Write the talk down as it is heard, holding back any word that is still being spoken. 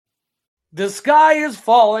The sky is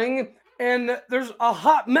falling, and there's a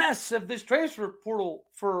hot mess of this transfer portal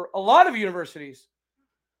for a lot of universities.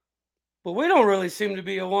 But we don't really seem to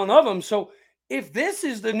be a one of them. So if this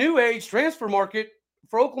is the new age transfer market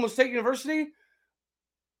for Oklahoma State University,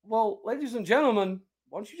 well, ladies and gentlemen,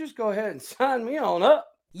 why don't you just go ahead and sign me on up?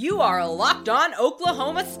 You are Locked On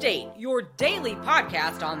Oklahoma State, your daily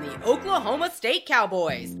podcast on the Oklahoma State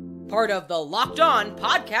Cowboys, part of the Locked On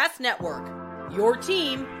Podcast Network, your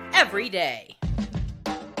team every day.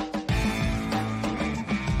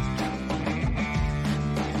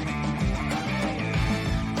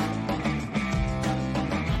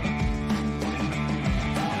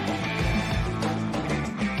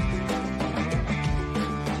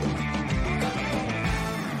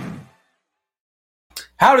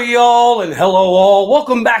 Howdy, y'all, and hello, all.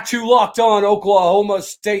 Welcome back to Locked On Oklahoma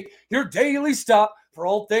State, your daily stop for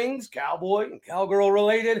all things cowboy and cowgirl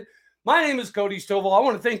related. My name is Cody Stovall. I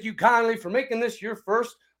want to thank you kindly for making this your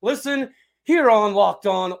first listen here on Locked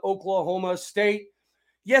On Oklahoma State.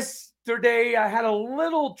 Yesterday, I had a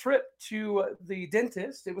little trip to the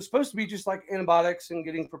dentist. It was supposed to be just like antibiotics and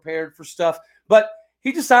getting prepared for stuff, but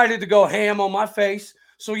he decided to go ham on my face.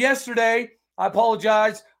 So yesterday, I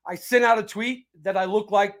apologize. I sent out a tweet that I look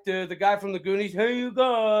like the guy from the Goonies. Hey, you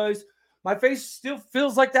guys. My face still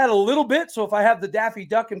feels like that a little bit. So if I have the Daffy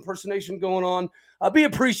Duck impersonation going on, be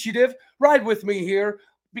appreciative. Ride with me here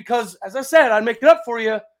because, as I said, I'd make it up for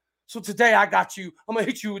you. So today I got you. I'm going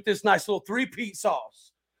to hit you with this nice little three-peat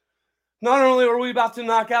sauce. Not only are we about to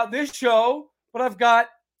knock out this show, but I've got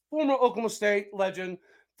former Oklahoma State legend,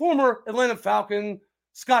 former Atlanta Falcon,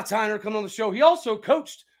 Scott Tyner coming on the show. He also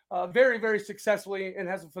coached very, very successfully and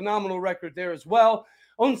has a phenomenal record there as well.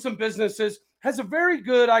 Owns some businesses, has a very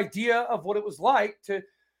good idea of what it was like to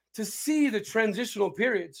see the transitional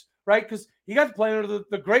periods, right? Because he got to play under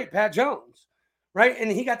the great Pat Jones, right?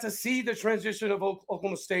 And he got to see the transition of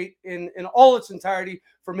Oklahoma State in all its entirety,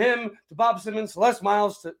 from him to Bob Simmons, to Les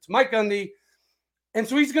Miles, to Mike Gundy. And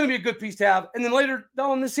so he's going to be a good piece to have. And then later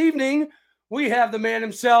on this evening, we have the man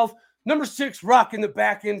himself, number 6, rocking the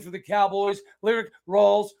back end for the Cowboys, Lyric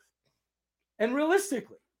Rawls. And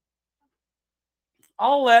realistically,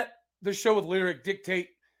 I'll let the show with Lyric dictate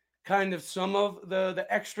kind of some of the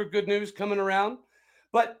extra good news coming around.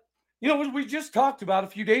 But, you know, we just talked about a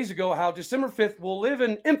few days ago how December 5th will live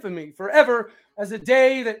in infamy forever as a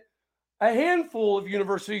day that a handful of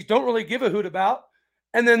universities don't really give a hoot about.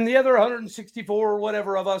 And then the other 164 or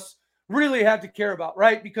whatever of us really had to care about,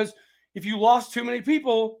 right? Because if you lost too many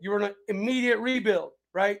people, you were in an immediate rebuild,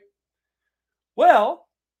 right? Well,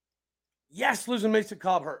 yes, losing Mason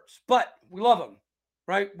Cobb hurts, but we love him,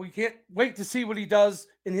 right? We can't wait to see what he does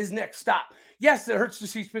in his next stop. Yes, it hurts to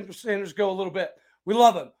see Spencer Sanders go a little bit. We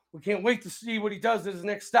love him. We can't wait to see what he does at his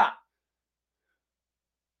next stop.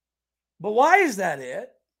 But why is that it?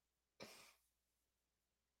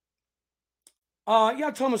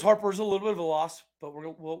 Yeah, Thomas Harper is a little bit of a loss, but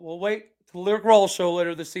we'll wait to the Lyric Roll show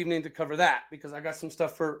later this evening to cover that because I got some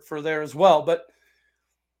stuff for there as well. But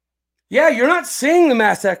yeah, you're not seeing the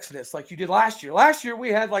mass exodus like you did last year. Last year, we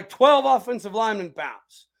had like 12 offensive linemen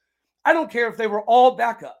bounce. I don't care if they were all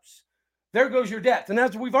backups. There goes your depth. And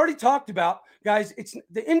as we've already talked about, guys, it's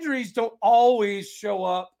the injuries don't always show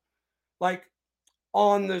up like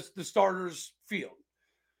on the starter's field.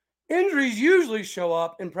 Injuries usually show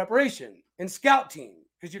up in preparation, in scout team.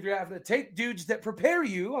 Because if you're having to take dudes that prepare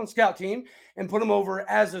you on scout team and put them over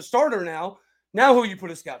as a starter now who you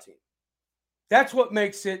put a scout team? That's what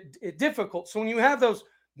makes it difficult. So when you have those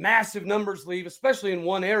massive numbers leave, especially in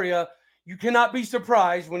one area, you cannot be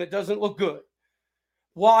surprised when it doesn't look good.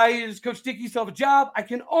 Why does Coach Dickey still have a job? I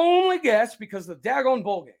can only guess because of the daggone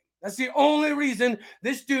bowl game. That's the only reason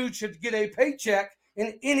this dude should get a paycheck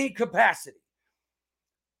in any capacity.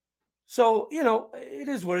 So, you know, it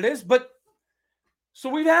is what it is. But so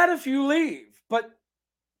we've had a few leave, but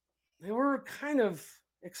they were kind of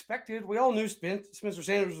expected. We all knew Spencer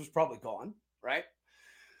Sanders was probably gone. Right.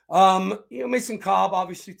 You know, Mason Cobb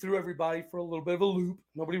obviously threw everybody for a little bit of a loop.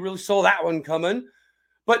 Nobody really saw that one coming.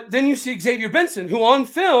 But then you see Xavier Benson, who on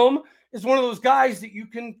film is one of those guys that you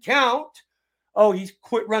can count. Oh, he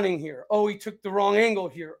quit running here. Oh, he took the wrong angle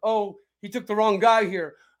here. Oh, he took the wrong guy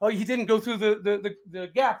here. Oh, he didn't go through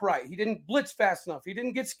the gap right. He didn't blitz fast enough. He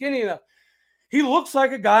didn't get skinny enough. He looks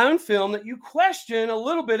like a guy on film that you question a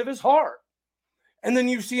little bit of his heart. And then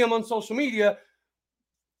you see him on social media,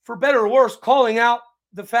 for better or worse, calling out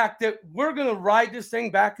the fact that we're going to ride this thing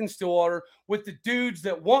back in Stillwater with the dudes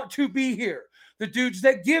that want to be here, the dudes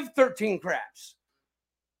that give 13 craps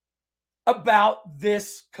about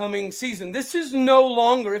this coming season. This is no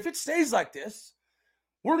longer, if it stays like this,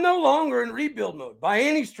 We're no longer in rebuild mode by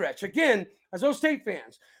any stretch. Again, as O State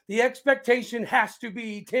fans, the expectation has to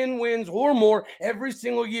be 10 wins or more every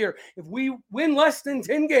single year. If we win less than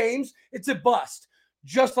 10 games, it's a bust,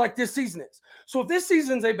 just like this season is. So if this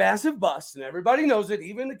season's a massive bust, and everybody knows it,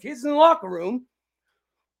 even the kids in the locker room,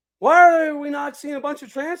 why are we not seeing a bunch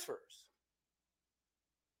of transfers?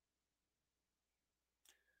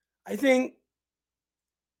 I think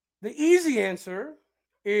the easy answer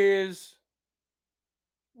is,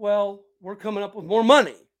 well, we're coming up with more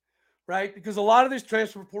money, right? Because a lot of this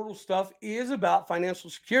transfer portal stuff is about financial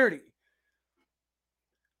security.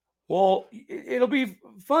 Well, it'll be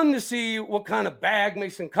fun to see what kind of bag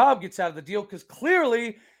Mason Cobb gets out of the deal, because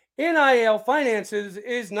clearly NIL finances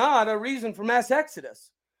is not a reason for mass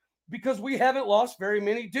exodus, because we haven't lost very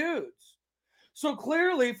many dudes. So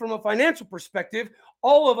clearly, from a financial perspective,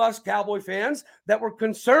 all of us Cowboy fans that were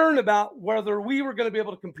concerned about whether we were going to be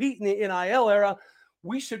able to compete in the NIL era,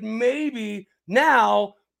 we should maybe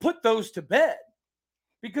now put those to bed,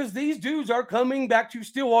 because these dudes are coming back to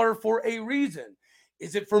Stillwater for a reason.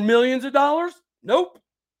 Is it for millions of dollars? Nope.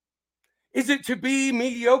 Is it to be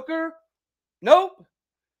mediocre? Nope.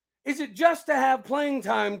 Is it just to have playing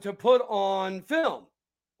time to put on film?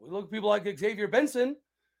 We look at people like Xavier Benson.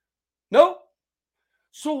 Nope.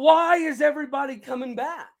 So why is everybody coming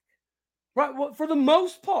back? Right. Well, for the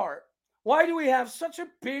most part, why do we have such a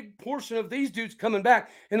big portion of these dudes coming back?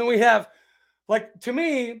 And then we have, like, to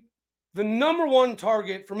me, the number one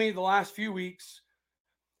target for me the last few weeks,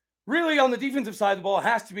 really on the defensive side of the ball,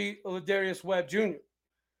 has to be Ladarius Webb Jr.,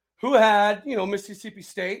 who had, Mississippi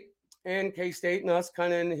State and K-State and us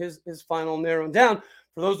kind of in his final narrowing down.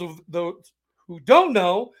 For those who don't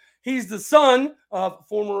know, he's the son of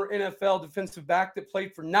former NFL defensive back that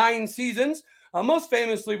played for 9 seasons, most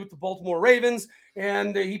famously with the Baltimore Ravens,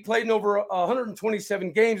 and he played in over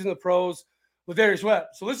 127 games in the pros, Ladarius Webb.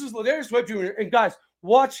 So this is Ladarius Webb Jr., and guys,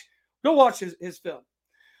 go watch his film.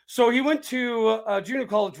 So he went to a junior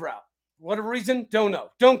college route. Whatever reason, don't know,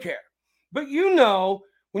 don't care. But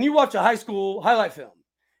when you watch a high school highlight film,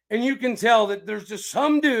 and you can tell that there's just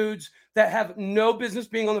some dudes that have no business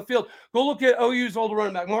being on the field. Go look at OU's older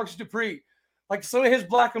running back, Marcus Dupree, like some of his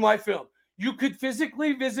black and white film. You could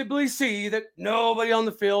visibly see that nobody on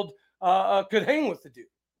the field could hang with the dude.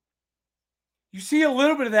 You see a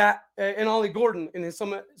little bit of that in Ollie Gordon in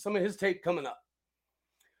some of his tape coming up.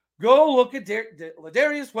 Go look at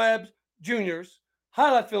Ladarius Webb Jr.'s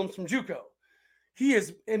highlight films from JUCO. He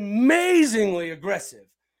is amazingly aggressive.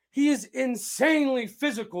 He is insanely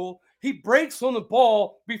physical. He breaks on the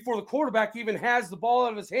ball before the quarterback even has the ball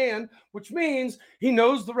out of his hand, which means he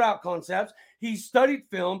knows the route concepts. He studied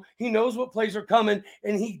film. He knows what plays are coming,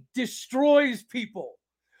 and he destroys people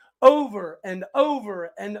over and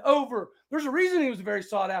over and over. There's a reason he was a very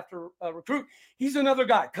sought-after recruit. He's another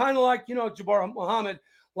guy, kind of like, Jabbar Muhammad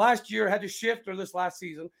last year had to shift, or this last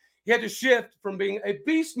season, he had to shift from being a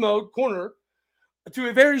beast mode corner to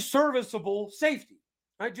a very serviceable safety.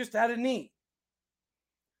 Right, just out of need.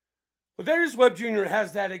 Ladarius Webb Jr.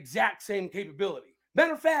 has that exact same capability.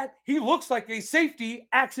 Matter of fact, he looks like a safety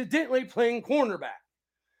accidentally playing cornerback.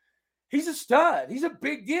 He's a stud. He's a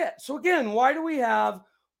big get. So again, why do we have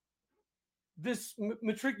this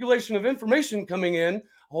matriculation of information coming in?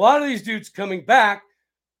 A lot of these dudes coming back,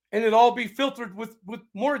 and it all be filtered with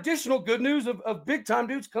more additional good news of big-time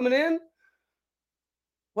dudes coming in?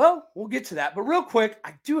 Well, we'll get to that. But real quick,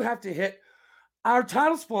 I do have to hit our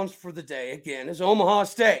title sponsor for the day, again, is Omaha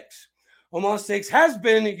Steaks. Omaha Steaks has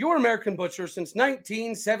been your American butcher since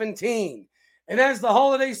 1917. And as the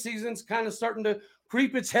holiday season's kind of starting to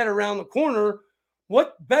creep its head around the corner,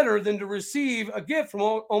 what better than to receive a gift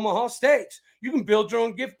from Omaha Steaks? You can build your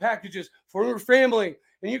own gift packages for your family,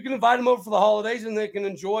 and you can invite them over for the holidays, and they can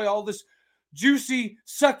enjoy all this juicy,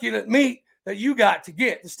 succulent meat that you got to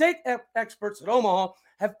get. The steak experts at Omaha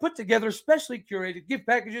have put together specially curated gift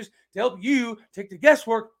packages to help you take the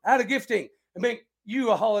guesswork out of gifting and make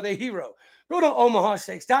you a holiday hero. Go to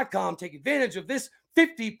omahasteaks.com, take advantage of this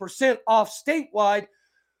 50% off statewide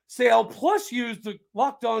sale, plus use the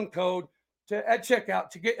Locked On code at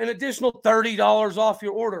checkout to get an additional $30 off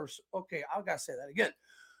your orders. Okay, I've got to say that again.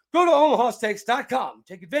 Go to omahasteaks.com,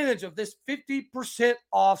 take advantage of this 50%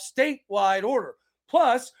 off statewide order.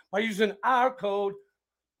 Plus, by using our code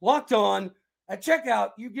Locked On, at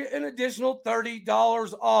checkout, you get an additional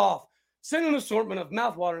 $30 off. Send an assortment of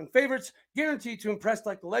mouthwatering favorites, guaranteed to impress,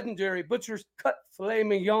 like the legendary Butcher's Cut Filet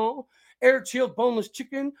Mignon, air-chilled boneless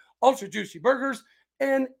chicken, ultra-juicy burgers,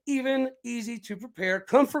 and even easy-to-prepare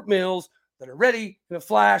comfort meals that are ready in a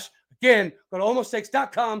flash. Again, go to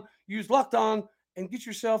omahasteaks.com, use Locked On, and get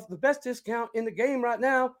yourself the best discount in the game right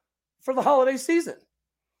now for the holiday season.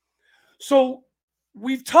 So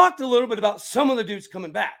we've talked a little bit about some of the dudes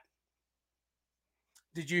coming back.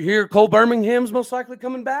 Did you hear Cole Birmingham's most likely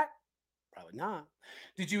coming back? Probably not.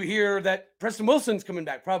 Did you hear that Preston Wilson's coming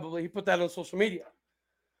back? Probably. He put that on social media.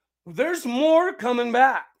 There's more coming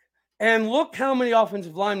back. And look how many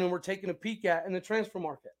offensive linemen we're taking a peek at in the transfer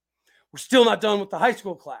market. We're still not done with the high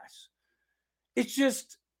school class. It's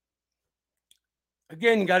just,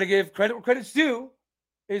 again, you got to give credit where credit's due.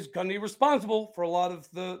 Is Gundy responsible for a lot of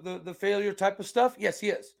the failure type of stuff? Yes, he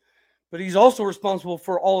is. But he's also responsible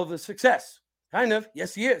for all of the success. Kind of.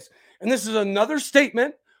 Yes, he is. And this is another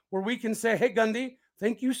statement where we can say, hey, Gundy,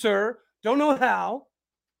 thank you, sir. Don't know how.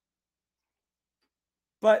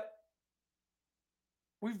 But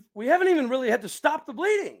we haven't even really had to stop the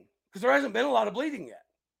bleeding because there hasn't been a lot of bleeding yet.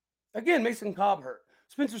 Again, Mason Cobb hurt.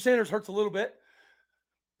 Spencer Sanders hurts a little bit.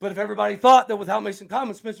 But if everybody thought that without Mason Cobb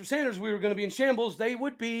and Spencer Sanders, we were going to be in shambles, they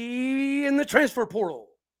would be in the transfer portal.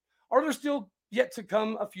 Are there still yet to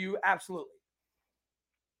come a few? Absolutely.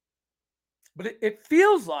 But it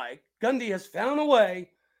feels like Gundy has found a way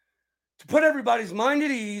to put everybody's mind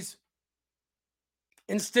at ease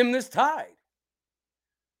and stem this tide.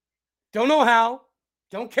 Don't know how,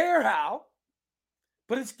 don't care how,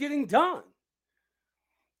 but it's getting done.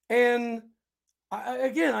 And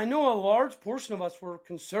I know a large portion of us were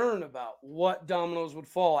concerned about what dominoes would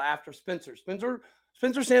fall after Spencer. Spencer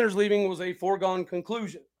Sanders leaving was a foregone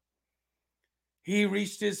conclusion. He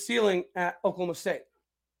reached his ceiling at Oklahoma State,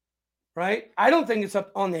 right? I don't think it's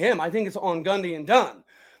up on him. I think it's on Gundy and Dunn.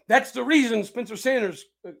 That's the reason Spencer Sanders,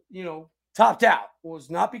 topped out. Was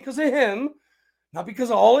not because of him, not because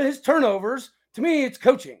of all of his turnovers. To me, it's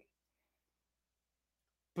coaching.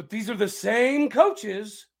 But these are the same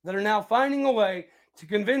coaches that are now finding a way to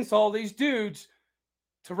convince all these dudes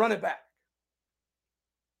to run it back.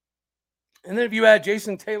 And then if you add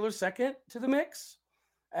Jason Taylor second to the mix,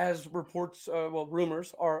 as reports,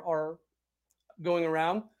 rumors are going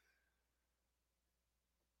around,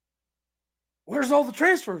 where's all the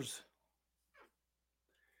transfers?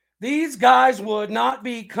 These guys would not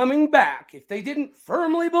be coming back if they didn't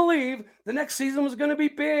firmly believe the next season was going to be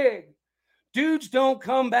big. Dudes don't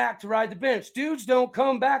come back to ride the bench. Dudes don't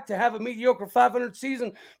come back to have a mediocre 500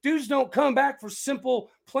 season. Dudes don't come back for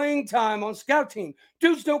simple playing time on scout team.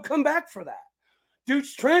 Dudes don't come back for that.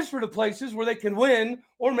 Dudes transfer to places where they can win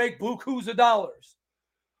or make bukus of dollars.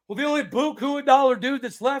 Well, the only buku of dollar dude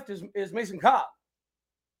that's left is Mason Cobb.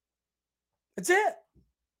 That's it.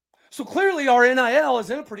 So clearly our NIL is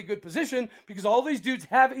in a pretty good position because all these dudes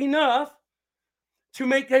have enough to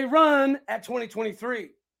make a run at 2023.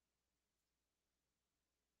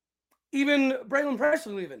 Even Braylon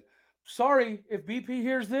Presley leaving. Sorry if BP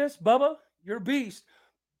hears this, Bubba, you're a beast.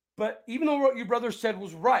 But even though what your brother said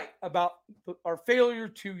was right about our failure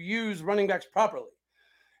to use running backs properly,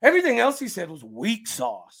 everything else he said was weak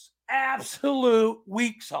sauce. Absolute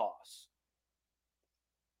weak sauce.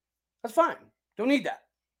 That's fine. Don't need that.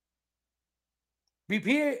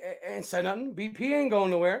 BP ain't said nothing. BP ain't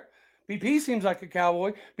going nowhere. BP seems like a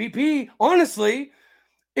cowboy. BP, honestly,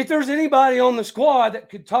 if there's anybody on the squad that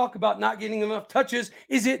could talk about not getting enough touches,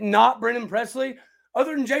 is it not Brennan Presley?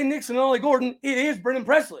 Other than Jay Nixon and Ollie Gordon, it is Brennan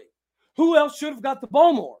Presley. Who else should have got the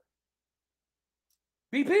ball more?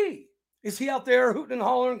 BP. Is he out there hooting and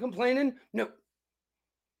hollering and complaining? No.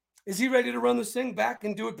 Is he ready to run this thing back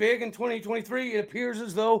and do it big in 2023? It appears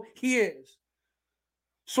as though he is.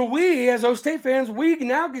 So we, as O State fans, we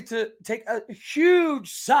now get to take a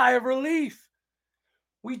huge sigh of relief.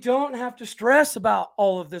 We don't have to stress about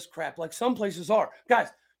all of this crap like some places are. Guys,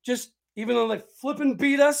 just even though they flipping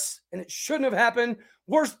beat us and it shouldn't have happened,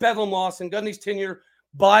 worst Bedlam loss in Gundy's tenure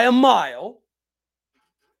by a mile.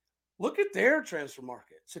 Look at their transfer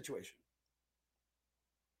market situation.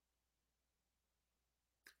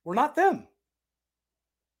 We're not them.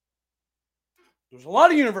 There's a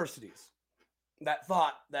lot of universities that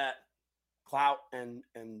thought that clout and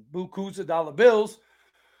bukus of dollar bills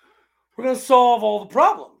were going to solve all the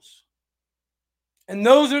problems. And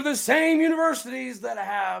those are the same universities that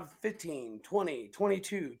have 15, 20,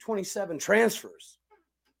 22, 27 transfers.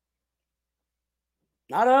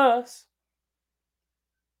 Not us.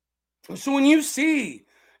 So when you see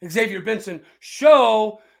Xavier Benson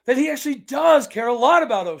show that he actually does care a lot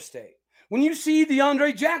about O State, when you see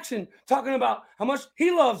DeAndre Jackson talking about how much he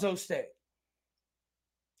loves O State,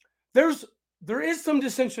 there is some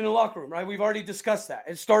dissension in the locker room, right? We've already discussed that.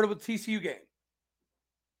 It started with the TCU game.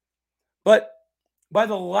 But by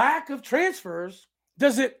the lack of transfers,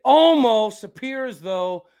 does it almost appear as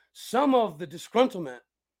though some of the disgruntlement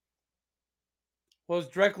was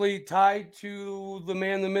directly tied to the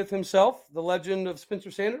man, the myth himself, the legend of Spencer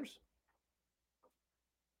Sanders?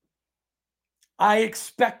 I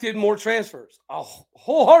expected more transfers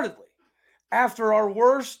wholeheartedly after our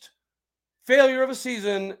worst failure of a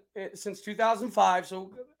season since 2005.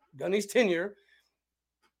 So Gundy's tenure,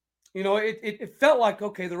 it felt like,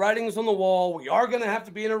 okay, the writing is on the wall. We are going to have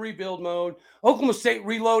to be in a rebuild mode. Oklahoma State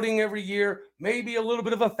reloading every year, maybe a little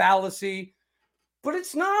bit of a fallacy, but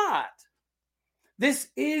it's not. This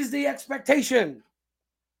is the expectation.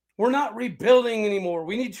 We're not rebuilding anymore.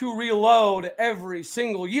 We need to reload every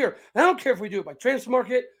single year. And I don't care if we do it by transfer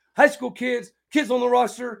market, high school kids, kids on the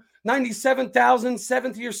roster, 97,000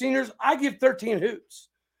 seventh-year seniors. I give 13 hoots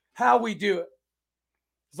how we do it.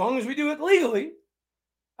 As long as we do it legally,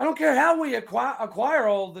 I don't care how we acquire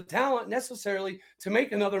all the talent necessarily to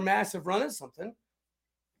make another massive run at something.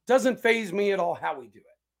 Doesn't faze me at all how we do it.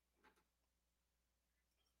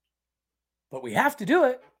 But we have to do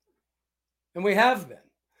it, and we have been.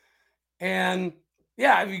 And,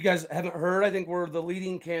 yeah, if you guys haven't heard, I think we're the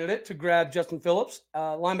leading candidate to grab Justin Phillips,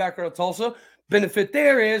 linebacker of Tulsa. Benefit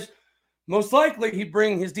there is most likely he'd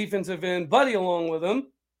bring his defensive end buddy along with him.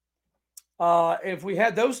 If we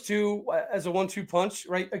had those two as a 1-2 punch,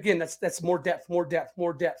 right, again, that's more depth.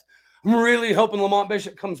 I'm really hoping Lamont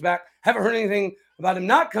Bishop comes back. Haven't heard anything about him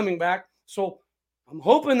not coming back, so I'm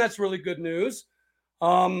hoping that's really good news.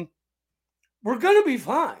 We're going to be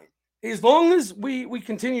fine. As long as we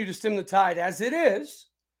continue to stem the tide as it is,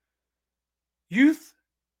 youth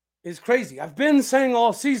is crazy. I've been saying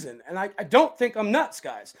all season, and I don't think I'm nuts,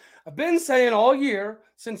 guys. I've been saying all year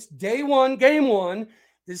since day one, game one,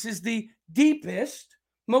 this is the deepest,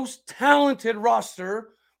 most talented roster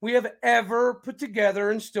we have ever put together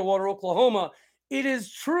in Stillwater, Oklahoma. It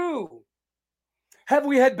is true. Have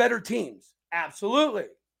we had better teams? Absolutely.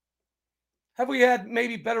 Have we had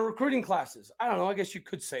maybe better recruiting classes? I don't know. I guess you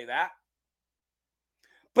could say that.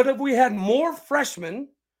 But have we had more freshmen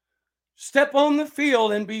step on the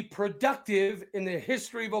field and be productive in the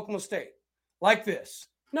history of Oklahoma State like this?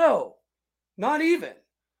 No, not even.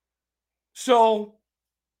 So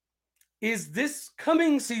is this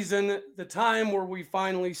coming season the time where we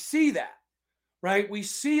finally see that, right? We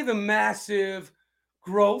see the massive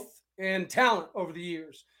growth and talent over the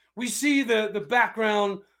years. We see the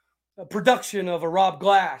background production of a Rob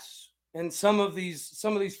Glass and some of these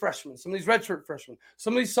freshmen, some of these redshirt freshmen,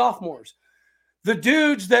 some of these sophomores, the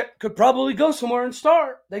dudes that could probably go somewhere and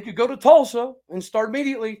start. They could go to Tulsa and start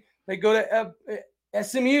immediately. They go to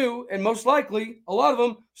SMU, and most likely a lot of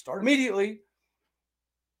them start immediately,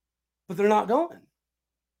 but they're not going.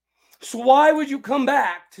 So why would you come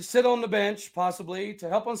back to sit on the bench, possibly, to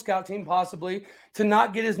help on scout team, possibly, to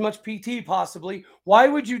not get as much PT, possibly? Why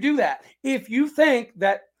would you do that? If you think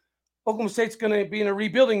that Oklahoma State's going to be in a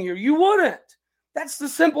rebuilding year, you wouldn't. That's the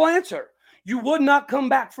simple answer. You would not come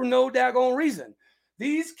back for no daggone reason.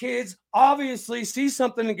 These kids obviously see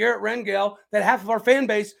something in Garrett Rangel that half of our fan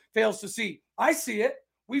base fails to see. I see it.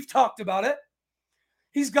 We've talked about it.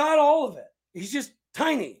 He's got all of it. He's just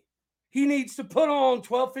tiny. He needs to put on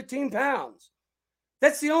 12, 15 pounds.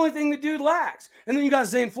 That's the only thing the dude lacks. And then you got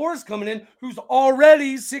Zane Flores coming in, who's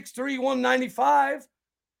already 6'3", 195.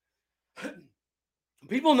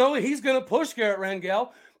 People know that he's going to push Garrett Rangel.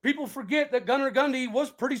 People forget that Gunnar Gundy was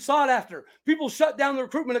pretty sought after. People shut down the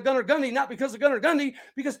recruitment of Gunnar Gundy, not because of Gunnar Gundy,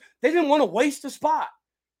 because they didn't want to waste a spot.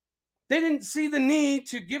 They didn't see the need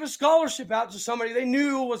to give a scholarship out to somebody they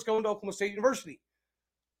knew was going to Oklahoma State University.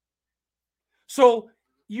 So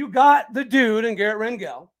you got the dude in Garrett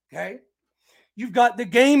Rangel, okay? You've got the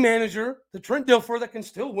game manager, the Trent Dilfer, that can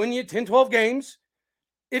still win you 10, 12 games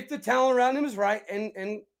if the talent around him is right, and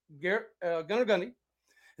Gunnar Gundy.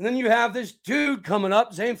 And then you have this dude coming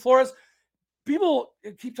up, Zane Flores. People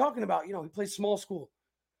keep talking about, he plays small school.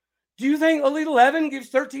 Do you think Elite 11 gives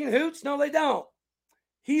 13 hoots? No, they don't.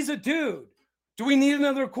 He's a dude. Do we need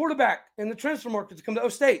another quarterback in the transfer market to come to O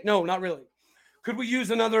State? No, not really. Could we use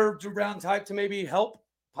another Drew Brown type to maybe help?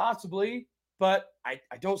 Possibly, but I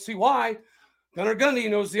don't see why. Gunnar Gundy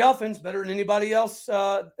knows the offense better than anybody else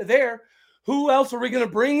there. Who else are we going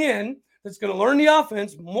to bring in that's going to learn the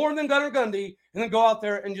offense more than Gunnar Gundy and then go out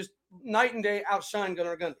there and just night and day outshine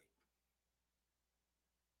Gunnar Gundy?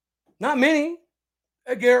 Not many.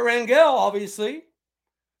 Garrett Rangel, obviously.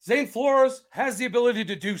 Zane Flores has the ability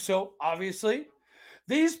to do so, obviously.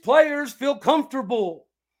 These players feel comfortable.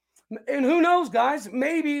 And who knows, guys,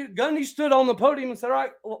 maybe Gundy stood on the podium and said, all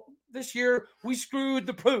right, well, this year we screwed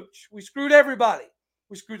the pooch. We screwed everybody.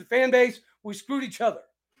 We screwed the fan base. We screwed each other.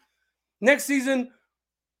 Next season,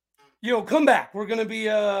 come back. We're going to be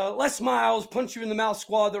Les Miles, punch you in the mouth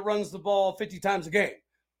squad that runs the ball 50 times a game.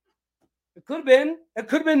 It could have been. It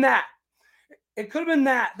could have been that. It could have been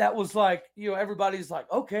that was like, everybody's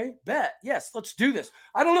like, okay, bet, yes, let's do this.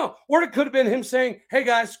 I don't know. Or it could have been him saying, hey,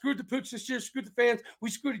 guys, screwed the Pooch this year, screwed the fans, we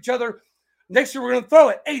screwed each other. Next year, we're going to throw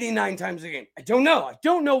it 89 times a game. I don't know. I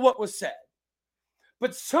don't know what was said.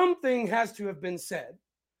 But something has to have been said,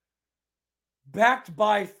 backed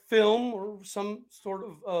by film or some sort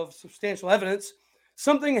of substantial evidence.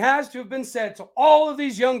 Something has to have been said to all of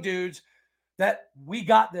these young dudes that we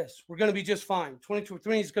got this. We're going to be just fine.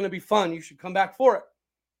 2023 is going to be fun. You should come back for it.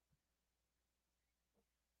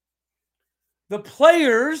 The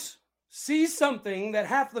players see something that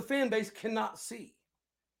half the fan base cannot see,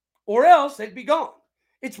 or else they'd be gone.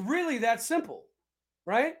 It's really that simple,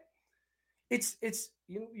 right? It's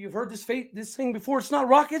you've heard this thing before. It's not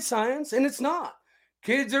rocket science, and it's not.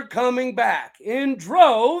 Kids are coming back in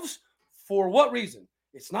droves. For what reason?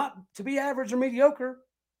 It's not to be average or mediocre.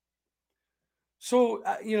 So,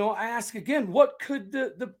 I ask again, what could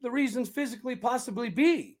the reasons physically possibly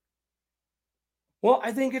be? Well,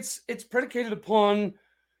 I think it's predicated upon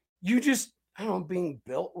you just, being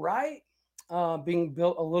built right, being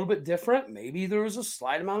built a little bit different. Maybe there was a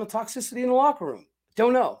slight amount of toxicity in the locker room.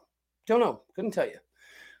 Don't know. Couldn't tell you.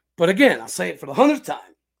 But again, I'll say it for the 100th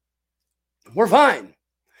time. We're fine.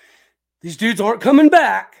 These dudes aren't coming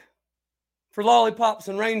back for lollipops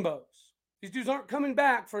and rainbows. These dudes aren't coming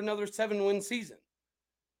back for another 7-win season.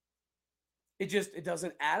 It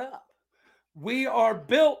doesn't add up. We are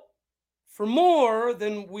built for more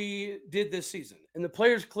than we did this season. And the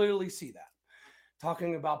players clearly see that.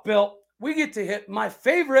 Talking about built, we get to hit my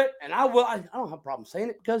favorite, and I don't have a problem saying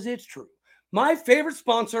it because it's true. My favorite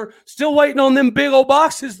sponsor, still waiting on them big old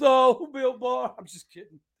boxes though, Built Bar. I'm just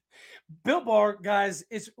kidding. Built Bar, guys,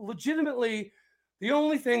 is legitimately the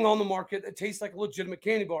only thing on the market that tastes like a legitimate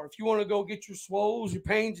candy bar. If you want to go get your swolls, your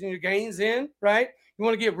pains, and your gains in, right? You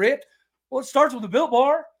want to get ripped? Well, it starts with a Built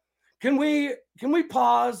Bar. Can we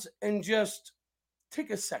pause and just take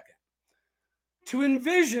a second to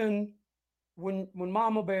envision when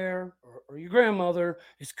Mama Bear or your grandmother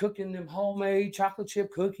is cooking them homemade chocolate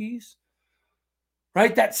chip cookies,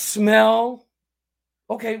 right? That smell.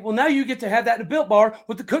 Okay, well, now you get to have that in a Built Bar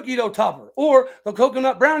with the cookie dough topper or the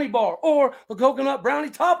coconut brownie bar or the coconut brownie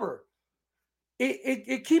topper.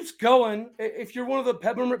 It keeps going. If you're one of the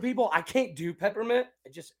peppermint people, I can't do peppermint.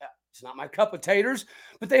 It's not my cup of taters,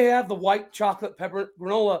 but they have the white chocolate peppermint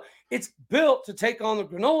granola. It's built to take on the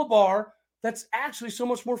granola bar that's actually so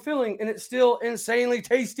much more filling, and it's still insanely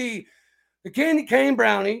tasty. The candy cane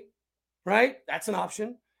brownie, right? That's an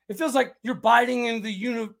option. It feels like you're biting into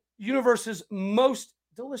the universe's most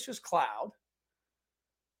delicious cloud.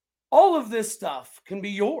 All of this stuff can be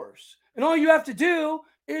yours. And all you have to do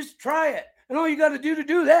is try it. And all you got to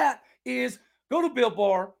do that is go to Built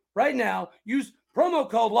Bar right now. Use promo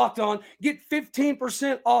code Locked On. Get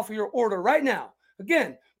 15% off of your order right now.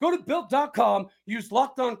 Again, go to Built.com. Use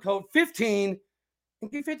Locked On code 15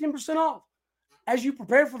 and get 15% off. As you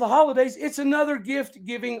prepare for the holidays, it's another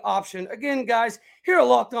gift-giving option. Again, guys, here at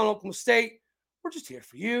Locked On Oklahoma State, we're just here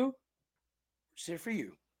for you. We're just here for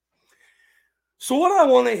you. So what I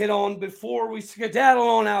want to hit on before we skedaddle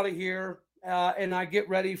on out of here and I get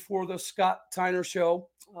ready for the Scott Tyner show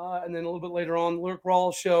and then a little bit later on, the Lyric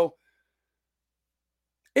Rawls show.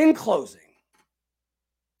 In closing,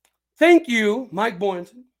 thank you, Mike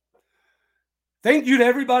Boynton. Thank you to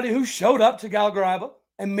everybody who showed up to Galgaraiba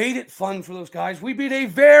and made it fun for those guys. We beat a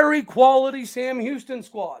very quality Sam Houston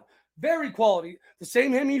squad. Very quality. The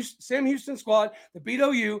same Sam Houston squad that beat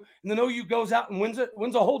OU, and then OU goes out and wins a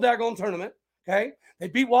whole daggone tournament. Okay? They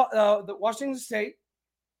beat the Washington State.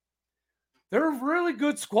 They're a really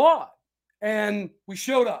good squad, and we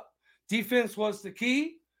showed up. Defense was the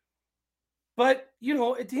key. But,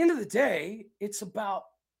 at the end of the day, it's about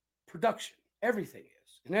production. Everything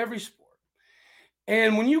is, in every sport.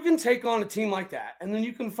 And when you can take on a team like that, and then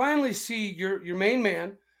you can finally see your main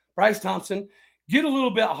man, Bryce Thompson, get a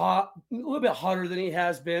little bit hotter than he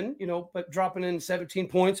has been, but dropping in 17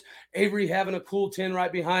 points. Avery having a cool 10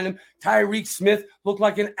 right behind him. Tyreek Smith looked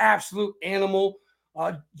like an absolute animal.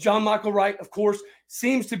 John Michael Wright, of course,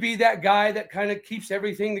 seems to be that guy that kind of keeps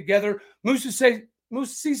everything together. Moussa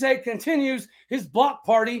Cisse continues his block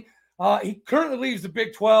party. He currently leads the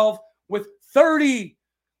Big 12 with 30.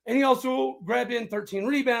 And he also grabbed in 13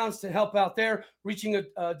 rebounds to help out there, reaching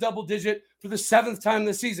a double digit for the 7th time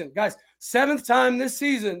this season. Guys, 7th time this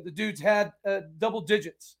season, the dude's had double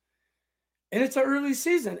digits. And it's an early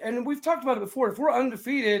season. And we've talked about it before. If we're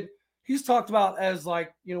undefeated, he's talked about as one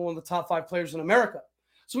of the top 5 players in America.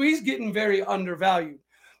 So he's getting very undervalued.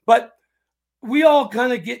 But we all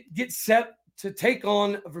kind of get set to take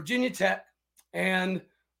on Virginia Tech. And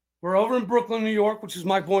We're over in Brooklyn, New York, which is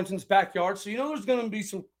Mike Boynton's backyard. So, there's going to be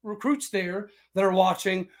some recruits there that are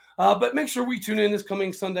watching. But make sure we tune in this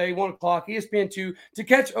coming Sunday, 1 o'clock, ESPN2, to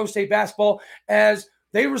catch O-State basketball as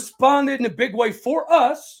they responded in a big way for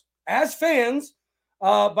us as fans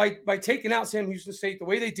by taking out Sam Houston State the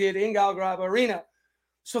way they did in Gallagher Arena.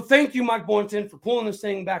 So thank you, Mike Boynton, for pulling this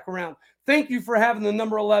thing back around. Thank you for having the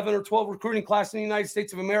number 11 or 12 recruiting class in the United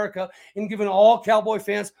States of America and giving all Cowboy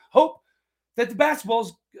fans hope that the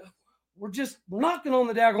basketballs, we're knocking on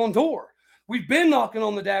the daggone door. We've been knocking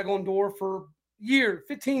on the daggone door for years,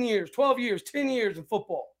 15 years, 12 years, 10 years in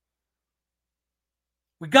football.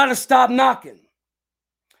 We got to stop knocking.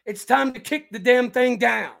 It's time to kick the damn thing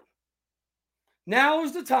down. Now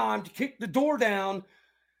is the time to kick the door down.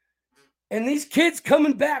 And these kids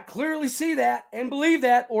coming back clearly see that and believe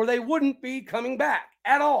that, or they wouldn't be coming back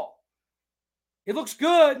at all. It looks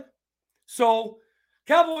good. So,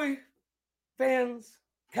 Cowboy fans,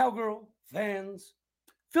 Cowgirl fans,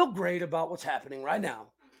 feel great about what's happening right now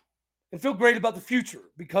and feel great about the future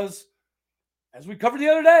because, as we covered the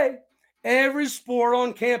other day, every sport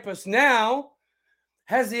on campus now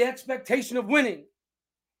has the expectation of winning.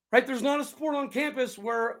 Right? There's not a sport on campus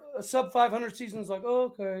where a sub 500 season is like,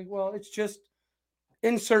 oh, okay, well, it's just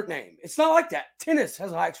insert name. It's not like that. Tennis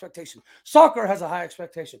has a high expectation. Soccer has a high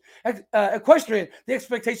expectation. Equestrian, the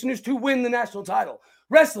expectation is to win the national title.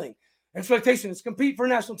 Wrestling, expectation is to compete for a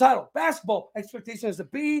national title. Basketball, expectation is to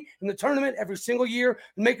be in the tournament every single year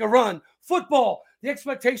and make a run. Football, the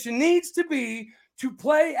expectation needs to be to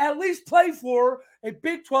at least play for a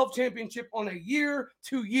Big 12 championship on a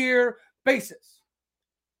year-to-year basis.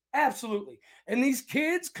 Absolutely. And these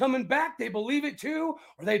kids coming back, they believe it too,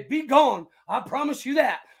 or they'd be gone. I promise you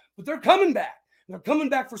that. But they're coming back. And they're coming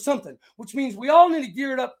back for something, which means we all need to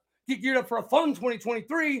get geared up for a fun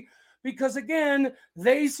 2023 because, again,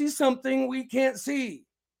 they see something we can't see.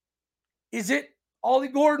 Is it Ollie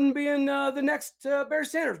Gordon being the next Barry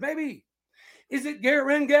Sanders? Maybe. Is it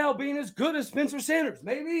Garrett Rangel being as good as Spencer Sanders?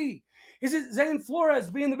 Maybe. Is it Zane Flores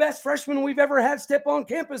being the best freshman we've ever had step on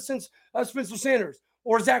campus since Spencer Sanders?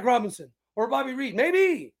 Or Zach Robinson, or Bobby Reed.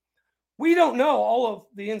 Maybe. We don't know all of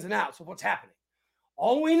the ins and outs of what's happening.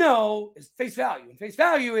 All we know is face value. And face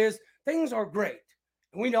value is things are great.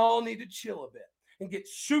 And we all need to chill a bit and get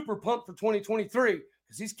super pumped for 2023.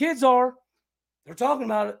 Because these kids they're talking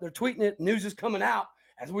about it. They're tweeting it. News is coming out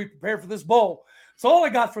as we prepare for this bowl. That's all I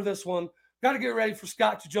got for this one. Got to get ready for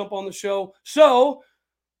Scott to jump on the show. So,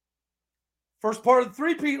 first part of the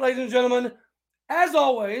three-peat, ladies and gentlemen. As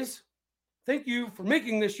always, thank you for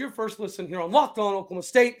making this your first listen here on Locked On Oklahoma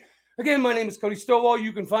State. Again, my name is Cody Stovall.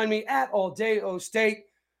 You can find me at All Day O State.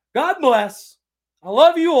 God bless. I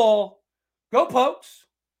love you all. Go Pokes.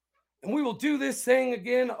 And we will do this thing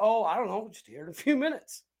again. Oh, I don't know, just here in a few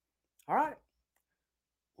minutes. All right.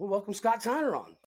 We'll welcome Scott Tyner on.